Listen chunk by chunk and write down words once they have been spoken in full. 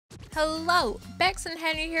Hello, Bex and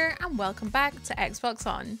Henry here and welcome back to Xbox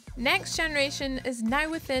On. Next generation is now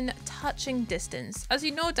within touching distance, as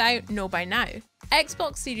you no doubt know by now.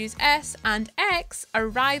 Xbox Series S and X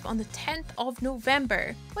arrive on the 10th of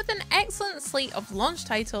November, with an excellent slate of launch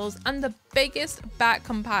titles and the biggest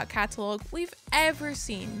back-compat catalogue we've ever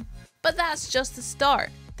seen. But that's just the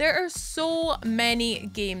start. There are so many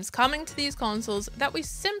games coming to these consoles that we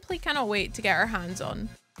simply cannot wait to get our hands on.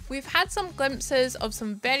 We've had some glimpses of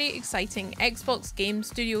some very exciting Xbox Game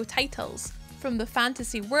Studio titles, from the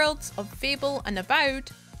fantasy worlds of Fable and Avowed,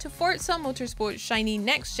 to Forza Motorsport's shiny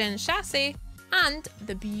next-gen chassis, and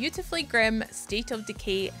the beautifully grim State of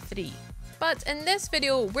Decay 3. But in this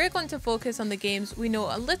video, we're going to focus on the games we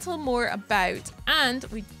know a little more about, and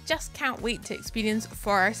we just can't wait to experience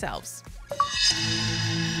for ourselves.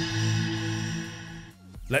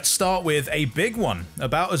 Let's start with a big one,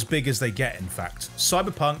 about as big as they get in fact.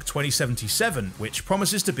 Cyberpunk 2077, which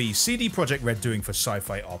promises to be CD Projekt Red doing for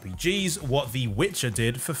sci-fi RPGs what The Witcher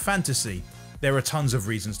did for fantasy. There are tons of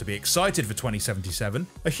reasons to be excited for 2077,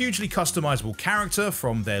 a hugely customizable character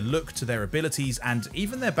from their look to their abilities and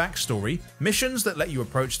even their backstory, missions that let you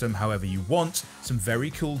approach them however you want, some very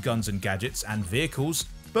cool guns and gadgets and vehicles,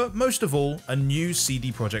 but most of all, a new CD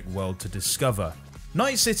Projekt world to discover.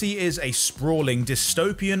 Night City is a sprawling,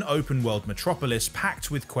 dystopian open-world metropolis packed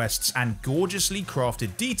with quests and gorgeously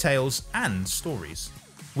crafted details and stories.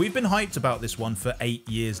 We've been hyped about this one for 8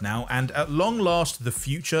 years now, and at long last the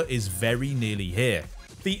future is very nearly here.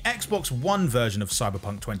 The Xbox One version of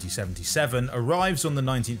Cyberpunk 2077 arrives on the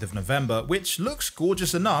 19th of November, which looks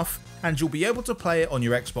gorgeous enough, and you'll be able to play it on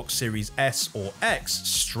your Xbox Series S or X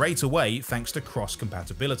straight away thanks to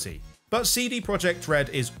cross-compatibility. But CD Projekt Red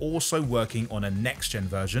is also working on a next-gen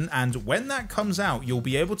version, and when that comes out, you'll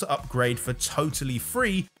be able to upgrade for totally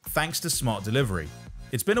free thanks to smart delivery.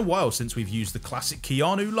 It's been a while since we've used the classic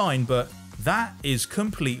Keanu line, but that is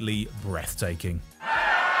completely breathtaking.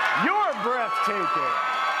 You're breathtaking!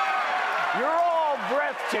 You're all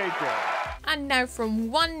breathtaking! And now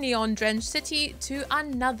from one neon-drenched city to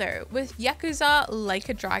another with Yakuza Like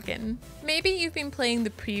a Dragon. Maybe you've been playing the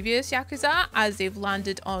previous Yakuza as they've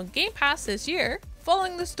landed on Game Pass this year,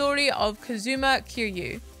 following the story of Kazuma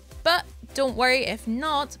Kiryu. But don't worry if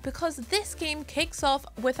not, because this game kicks off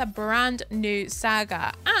with a brand new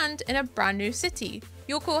saga and in a brand new city,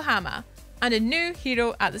 Yokohama, and a new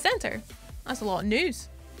hero at the center. That's a lot of news.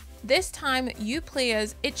 This time you play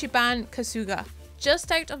as Ichiban Kasuga,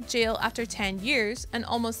 just out of jail after 10 years and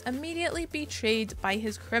almost immediately betrayed by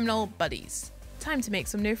his criminal buddies. Time to make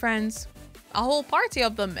some new friends. A whole party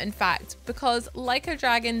of them, in fact, because Like a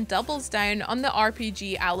Dragon doubles down on the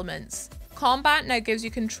RPG elements. Combat now gives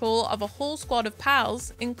you control of a whole squad of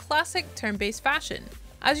pals in classic turn-based fashion,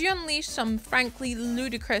 as you unleash some frankly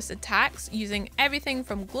ludicrous attacks using everything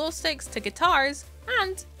from glow sticks to guitars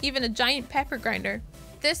and even a giant pepper grinder.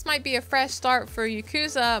 This might be a fresh start for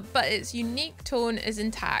Yakuza, but its unique tone is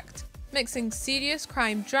intact, mixing serious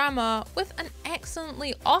crime drama with an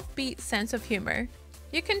excellently offbeat sense of humour.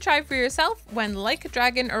 You can try for yourself when Like a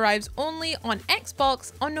Dragon arrives only on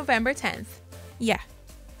Xbox on November 10th. Yeah,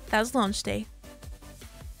 that's launch day.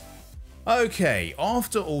 Okay,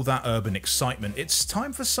 after all that urban excitement, it's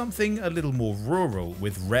time for something a little more rural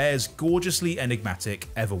with Rare's gorgeously enigmatic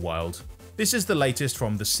Everwild. This is the latest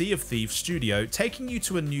from the Sea of Thieves studio, taking you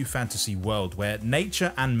to a new fantasy world where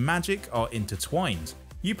nature and magic are intertwined.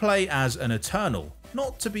 You play as an Eternal,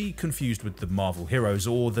 not to be confused with the Marvel heroes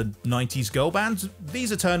or the 90s girl band.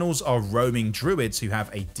 These Eternals are roaming druids who have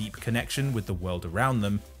a deep connection with the world around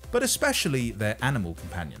them, but especially their animal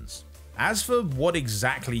companions. As for what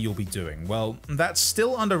exactly you'll be doing, well, that's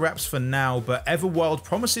still under wraps for now, but Everwild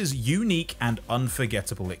promises unique and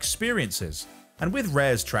unforgettable experiences. And with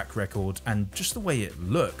Rare's track record and just the way it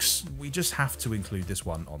looks, we just have to include this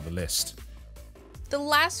one on the list. The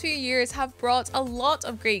last few years have brought a lot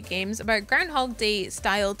of great games about Groundhog Day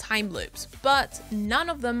style time loops, but none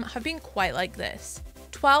of them have been quite like this.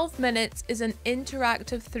 12 Minutes is an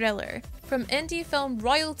interactive thriller from indie film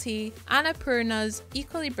royalty Annapurna's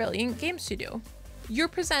equally brilliant game studio. You're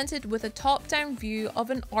presented with a top-down view of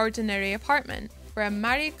an ordinary apartment where a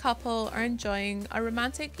married couple are enjoying a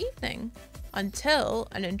romantic evening, until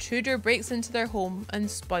an intruder breaks into their home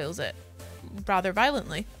and spoils it, rather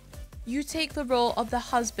violently. You take the role of the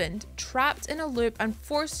husband, trapped in a loop and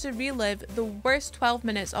forced to relive the worst 12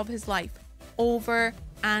 minutes of his life, over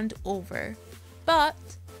and over. But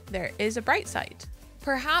there is a bright side.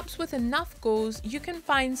 Perhaps with enough goals, you can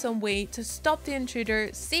find some way to stop the intruder,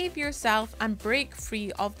 save yourself, and break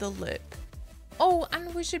free of the loop. Oh,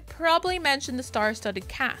 and we should probably mention the star-studded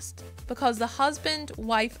cast. because the husband,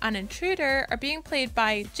 wife and intruder are being played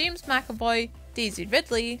by James McAvoy, Daisy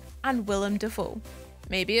Ridley and Willem Dafoe.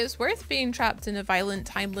 Maybe it's worth being trapped in a violent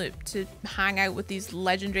time loop to hang out with these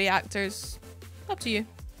legendary actors. Up to you.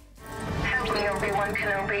 Help me, Obi-Wan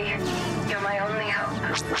Kenobi. You're my only hope.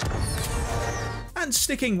 And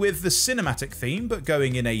sticking with the cinematic theme, but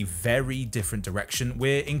going in a very different direction,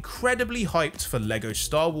 we're incredibly hyped for LEGO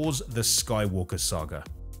Star Wars The Skywalker Saga.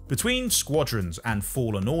 Between Squadrons and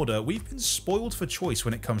Fallen Order, we've been spoiled for choice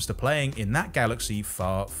when it comes to playing in that galaxy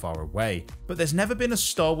far, far away. But there's never been a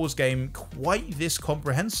Star Wars game quite this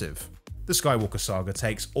comprehensive. The Skywalker Saga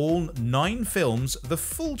takes all 9 films, the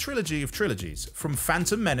full trilogy of trilogies, from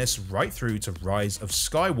Phantom Menace right through to Rise of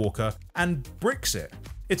Skywalker, and bricks it.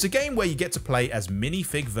 It's a game where you get to play as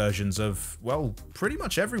minifig versions of, well, pretty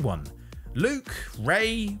much everyone. Luke,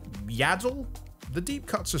 Rey, Yaddle. The deep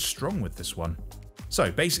cuts are strong with this one. So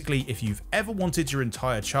basically, if you've ever wanted your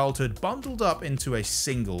entire childhood bundled up into a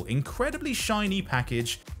single, incredibly shiny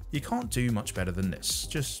package, you can't do much better than this.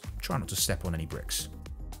 Just try not to step on any bricks.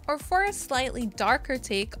 Or for a slightly darker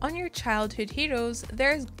take on your childhood heroes,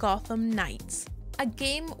 there's Gotham Knights, a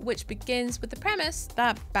game which begins with the premise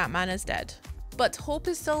that Batman is dead. But hope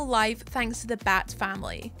is still alive thanks to the Bat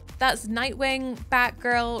family. That's Nightwing,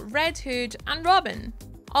 Batgirl, Red Hood and Robin,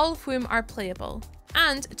 all of whom are playable.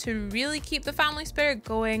 And to really keep the family spirit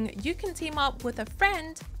going, you can team up with a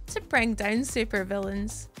friend to bring down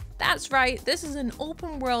supervillains. That's right, this is an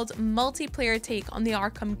open world multiplayer take on the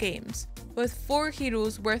Arkham games, with 4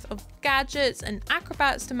 heroes worth of gadgets and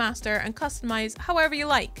acrobats to master and customize however you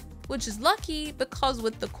like, which is lucky because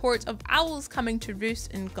with the Court of Owls coming to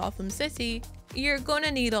roost in Gotham City, you're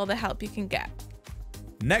gonna need all the help you can get.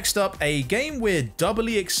 Next up, a game we're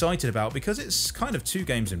doubly excited about because it's kind of 2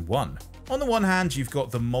 games in one. On the one hand, you've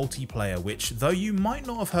got the multiplayer, which, though you might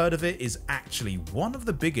not have heard of it, is actually one of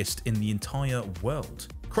the biggest in the entire world.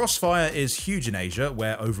 Crossfire is huge in Asia,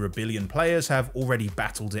 where over 1 billion players have already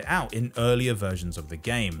battled it out in earlier versions of the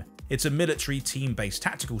game. It's a military team-based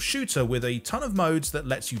tactical shooter with a ton of modes that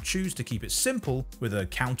lets you choose to keep it simple with a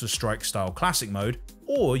Counter-Strike style classic mode,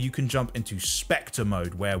 or you can jump into Spectre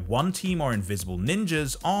mode where one team are invisible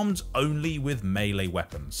ninjas armed only with melee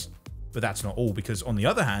weapons. But that's not all, because on the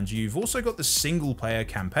other hand, you've also got the single player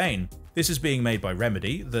campaign. This is being made by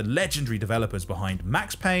Remedy, the legendary developers behind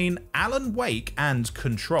Max Payne, Alan Wake and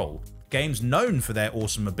Control, games known for their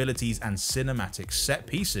awesome abilities and cinematic set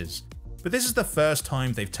pieces. But this is the first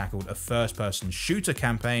time they've tackled a first-person shooter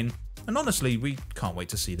campaign, and honestly, we can't wait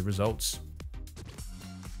to see the results.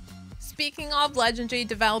 Speaking of legendary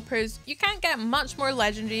developers, you can't get much more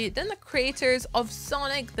legendary than the creators of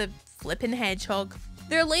Sonic the Flippin' Hedgehog.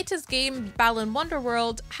 Their latest game, Balan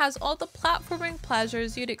Wonderworld, has all the platforming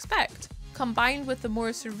pleasures you'd expect, combined with the more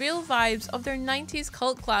surreal vibes of their 90s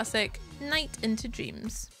cult classic, Night into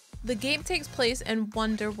Dreams. The game takes place in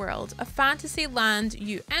Wonderworld, a fantasy land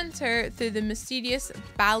you enter through the mysterious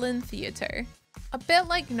Balan Theatre. A bit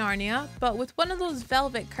like Narnia, but with one of those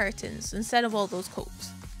velvet curtains instead of all those coats.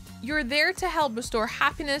 You're there to help restore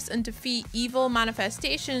happiness and defeat evil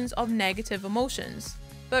manifestations of negative emotions.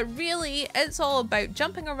 But really, it's all about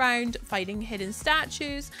jumping around, fighting hidden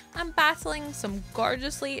statues, and battling some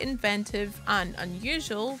gorgeously inventive and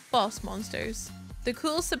unusual boss monsters. The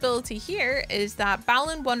coolest ability here is that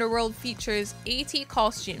Balan Wonderworld features 80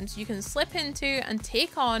 costumes you can slip into and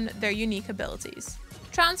take on their unique abilities.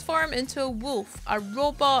 Transform into a wolf, a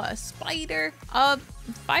robot, a spider, a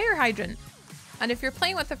fire hydrant. And if you're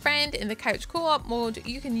playing with a friend in the couch co-op mode,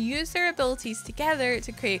 you can use their abilities together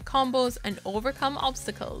to create combos and overcome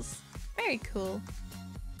obstacles. Very cool.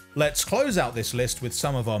 Let's close out this list with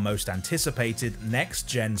some of our most anticipated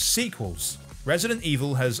next-gen sequels. Resident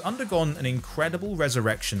Evil has undergone an incredible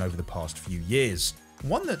resurrection over the past few years,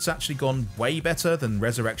 one that's actually gone way better than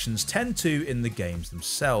resurrections tend to in the games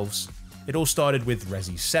themselves. It all started with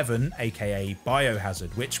Resi 7, aka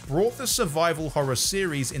Biohazard, which brought the survival horror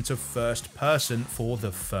series into first person for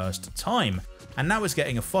the first time, and now is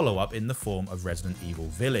getting a follow-up in the form of Resident Evil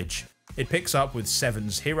Village. It picks up with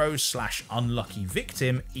 7's hero / unlucky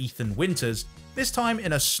victim, Ethan Winters, this time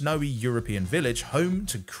in a snowy European village home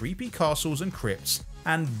to creepy castles and crypts,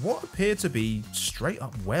 and what appear to be straight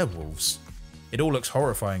up werewolves. It all looks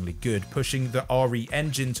horrifyingly good, pushing the RE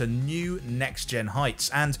engine to new next-gen heights,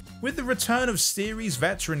 and with the return of series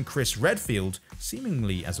veteran Chris Redfield,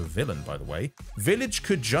 seemingly as a villain by the way, Village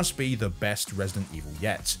could just be the best Resident Evil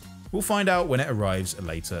yet. We'll find out when it arrives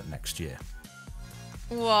later next year.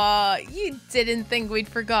 What? You didn't think we'd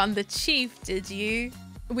forgotten the Chief, did you?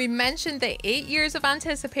 We mentioned the 8 years of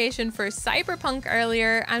anticipation for Cyberpunk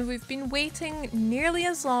earlier, and we've been waiting nearly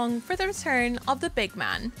as long for the return of the big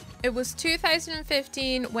man. It was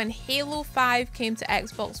 2015 when Halo 5 came to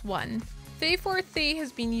Xbox One. 343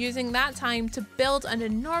 has been using that time to build an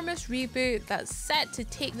enormous reboot that's set to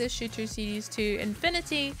take the shooter series to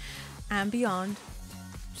infinity and beyond.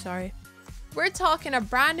 Sorry. We're talking a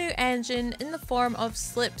brand new engine in the form of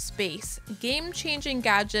Slip Space, game-changing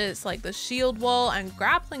gadgets like the shield wall and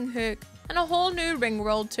grappling hook, and a whole new ring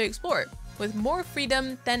world to explore, with more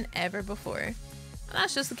freedom than ever before. And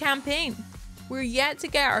that's just the campaign. We're yet to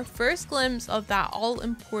get our first glimpse of that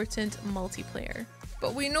all-important multiplayer.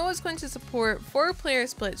 But we know it's going to support 4-player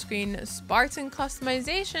split screen, Spartan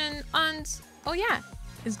customization, and, oh yeah,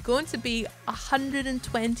 it's going to be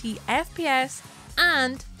 120 FPS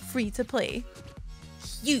and free to play.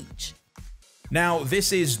 Huge. Now,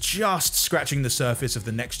 this is just scratching the surface of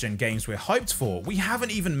the next-gen games we're hyped for. We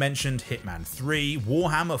haven't even mentioned Hitman 3,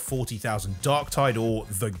 Warhammer 40,000 Darktide, or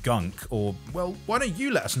The Gunk. Or, well, why don't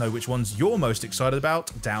you let us know which ones you're most excited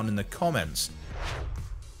about down in the comments.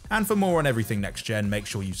 And for more on everything next-gen, make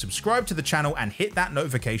sure you subscribe to the channel and hit that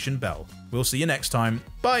notification bell. We'll see you next time.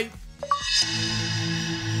 Bye!